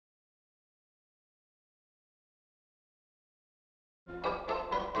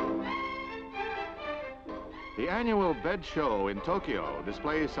The annual bed show in Tokyo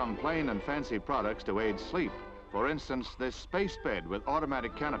displays some plain and fancy products to aid sleep. For instance, this space bed with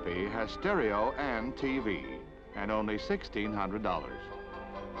automatic canopy has stereo and TV, and only $1,600.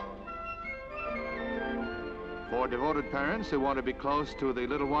 For devoted parents who want to be close to the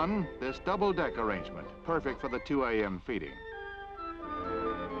little one, this double-deck arrangement, perfect for the 2 a.m. feeding.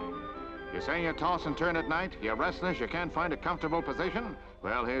 You say you toss and turn at night, you're restless, you can't find a comfortable position?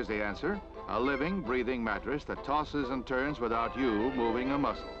 Well, here's the answer. A living, breathing mattress that tosses and turns without you moving a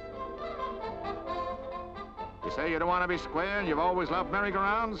muscle. You say you don't want to be square and you've always loved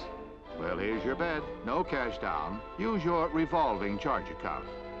merry-go-rounds? Well, here's your bed. No cash down. Use your revolving charge account.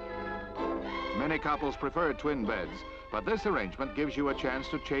 Many couples prefer twin beds, but this arrangement gives you a chance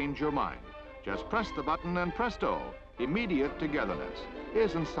to change your mind. Just press the button and presto, immediate togetherness.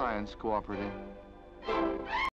 Isn't science cooperative?